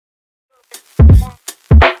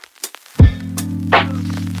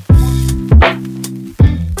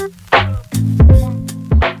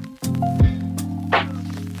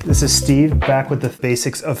this is Steve, back with the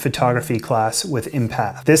basics of photography class with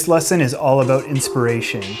inPath. This lesson is all about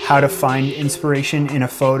inspiration, how to find inspiration in a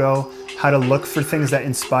photo, how to look for things that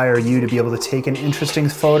inspire you to be able to take an interesting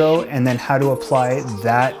photo, and then how to apply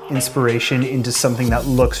that inspiration into something that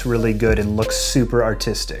looks really good and looks super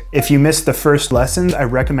artistic. If you missed the first lessons, I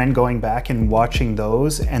recommend going back and watching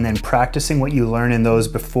those and then practicing what you learn in those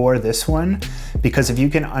before this one, because if you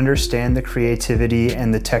can understand the creativity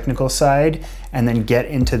and the technical side and then get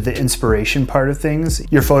into the inspiration part of things,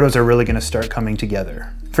 your photos are really going to start coming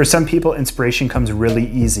together. For some people, inspiration comes really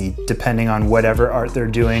easy, depending on whatever art they're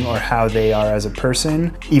doing or how they are as a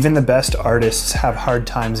person. Even the best artists have hard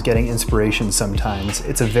times getting inspiration sometimes.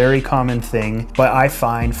 It's a very common thing, but I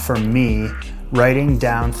find for me, writing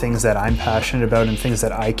down things that I'm passionate about and things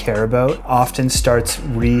that I care about often starts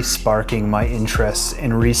re-sparking my interests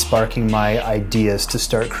and re-sparking my ideas to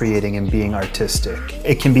start creating and being artistic.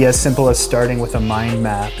 It can be as simple as starting with a mind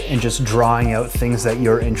map and just drawing out things that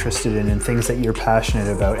you're interested in and things that you're passionate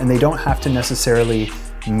about. And they don't have to necessarily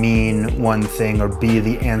mean one thing or be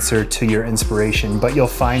the answer to your inspiration, but you'll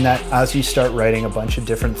find that as you start writing a bunch of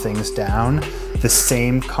different things down, the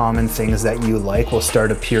same common things that you like will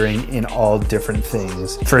start appearing in all different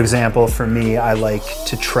things. For example, for me, I like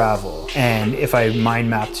to travel, and if I mind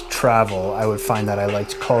mapped travel, I would find that I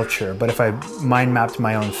liked culture, but if I mind mapped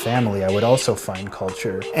my own family, I would also find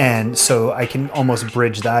culture. And so I can almost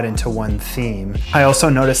bridge that into one theme. I also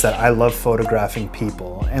notice that I love photographing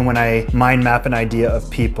people, and when I mind map an idea of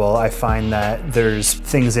people, I find that there's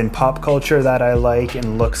things in pop culture that I like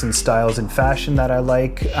and looks and styles and fashion that I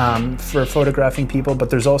like for photographing people, but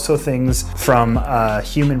there's also things from a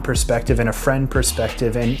human perspective and a friend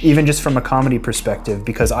perspective, and even just from a comedy perspective,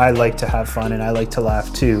 because I like to have fun and I like to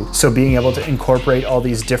laugh too. So being able to incorporate all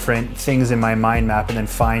these different things in my mind map and then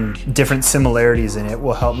find different similarities in it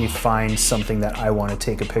will help me find something that I want to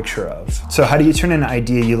take a picture of. So how do you turn an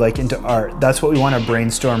idea you like into art? That's what we want to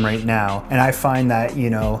brainstorm right now. And I find that, you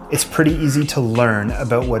know, it's pretty easy to learn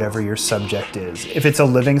about whatever your subject is. If it's a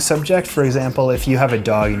living subject, for example, if you have a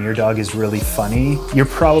dog and your dog is really funny, you're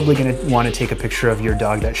probably going to want to take a picture of your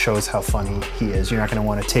dog that shows how funny he is. You're not going to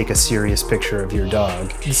want to take a serious picture of your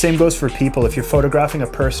dog. The same goes for people. If you're photographing a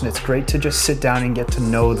person, it's great to just sit down and get to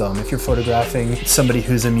know them. If you're photographing somebody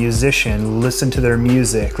who's a musician, listen to their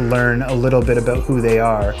music, learn a little bit about who they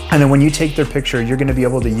are. And then when you take their picture, you're going to be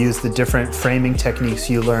able to use the different framing techniques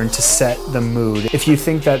you learn to set the mood. If you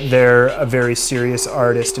think that they're a very serious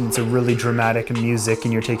artist and it's a really dramatic music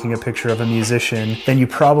and you're taking a picture of a musician, then you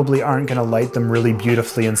probably aren't going to light them really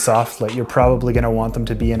beautifully in soft light. You're probably going to want them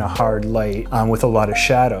to be in a hard light with a lot of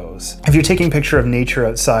shadows. If you're taking a picture of nature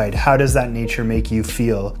outside, how does that nature make you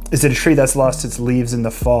feel? Is it a tree that's lost its leaves in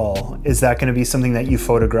the fall? Is that going to be something that you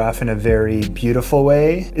photograph in a very beautiful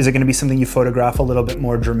way? Is it going to be something you photograph a little bit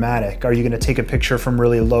more dramatic? Are you going to take a picture from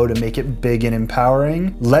really low to make it big and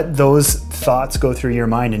empowering? Let those thoughts go through your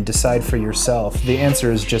mind and decide for yourself. The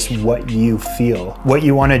answer is just what you feel. What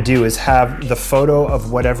you want to do is have the photo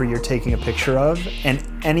of whatever you're taking a picture of, and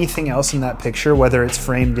anything else in that picture, whether it's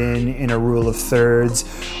framed in a rule of thirds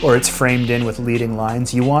or it's framed in with leading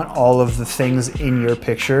lines, you want all of the things in your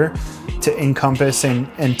picture to encompass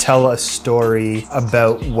and tell a story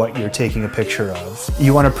about what you're taking a picture of.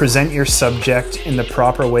 You want to present your subject in the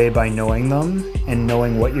proper way by knowing them and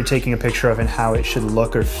knowing what you're taking a picture of and how it should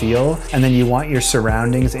look or feel. And then you want your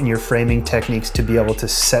surroundings and your framing techniques to be able to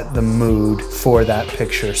set the mood for that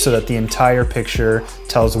picture so that the entire picture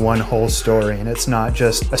tells one whole story and it's not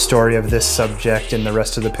just a story of this subject and the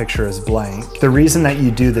rest of the picture is blank. The reason that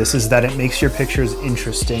you do this is that it makes your pictures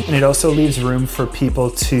interesting, and it also leaves room for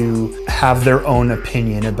people to have their own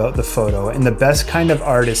opinion about the photo. And the best kind of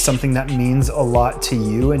art is something that means a lot to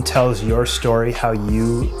you and tells your story how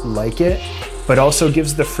you like it, but also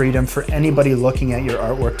gives the freedom for anybody looking at your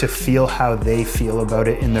artwork to feel how they feel about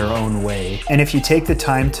it in their own way. And if you take the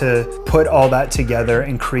time to put all that together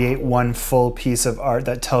and create one full piece of art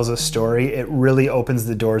that tells a story, it really opens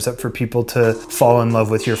the doors up for people to fall in love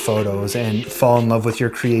with your photos and fall in love with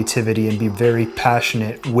your creativity and be very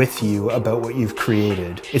passionate with you about what you've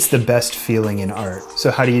created. It's the best feeling in art.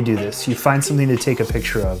 So how do you do this? You find something to take a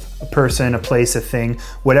picture of, a person, a place, a thing,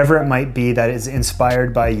 whatever it might be that is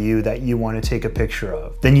inspired by you that you want to take a picture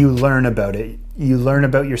of. Then you learn about it. You learn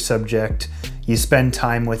about your subject, you spend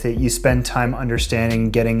time with it, you spend time understanding,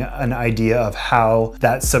 getting an idea of how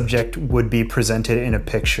that subject would be presented in a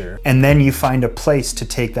picture. And then you find a place to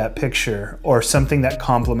take that picture or something that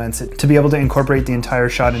complements it to be able to incorporate the entire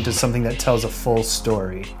shot into something that tells a full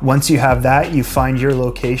story. Once you have that, you find your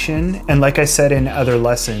location. And like I said in other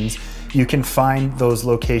lessons, you can find those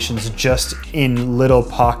locations just in little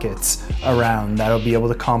pockets around that'll be able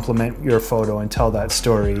to complement your photo and tell that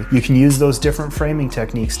story. You can use those different framing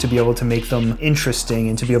techniques to be able to make them interesting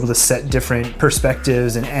and to be able to set different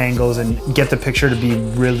perspectives and angles and get the picture to be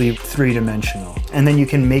really three-dimensional. And then you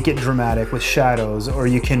can make it dramatic with shadows, or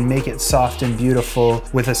you can make it soft and beautiful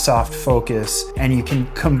with a soft focus, and you can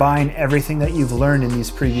combine everything that you've learned in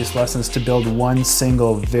these previous lessons to build one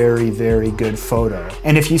single very, very good photo.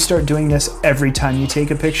 And if you start doing this every time you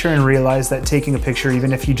take a picture and realize that taking a picture,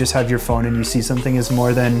 even if you just have your phone and you see something, is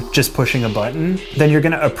more than just pushing a button, then you're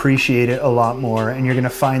gonna appreciate it a lot more, and you're gonna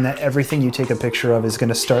find that everything you take a picture of is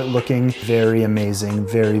gonna start looking very amazing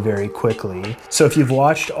very, very quickly. So if you've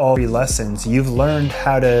watched all 3 lessons, you've learned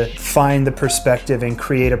how to find the perspective and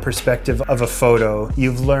create a perspective of a photo.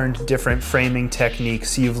 You've learned different framing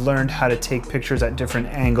techniques. You've learned how to take pictures at different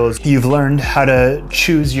angles. You've learned how to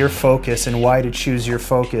choose your focus and why to choose your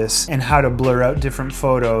focus, and how to blur out different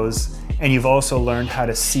photos. And you've also learned how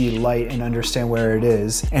to see light and understand where it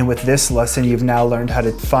is. And with this lesson, you've now learned how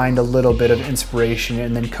to find a little bit of inspiration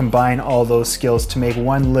and then combine all those skills to make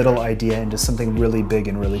one little idea into something really big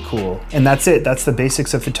and really cool. And that's it. That's the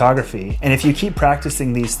basics of photography. And if you keep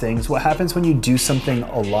practicing these things, what happens when you do something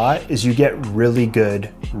a lot is you get really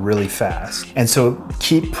good really fast. And so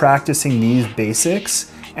keep practicing these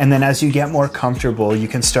basics. And then as you get more comfortable, you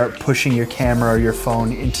can start pushing your camera or your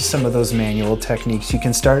phone into some of those manual techniques. You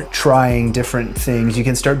can start trying different things. You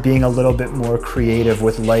can start being a little bit more creative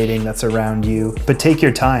with lighting that's around you. But take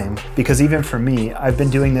your time, because even for me, I've been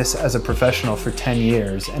doing this as a professional for 10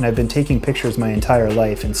 years, and I've been taking pictures my entire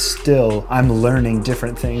life, and still I'm learning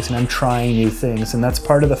different things and I'm trying new things. And that's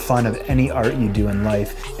part of the fun of any art you do in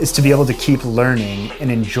life, is to be able to keep learning and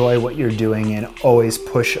enjoy what you're doing and always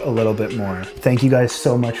push a little bit more. Thank you guys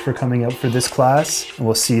so much for coming out for this class, and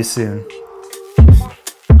we'll see you soon.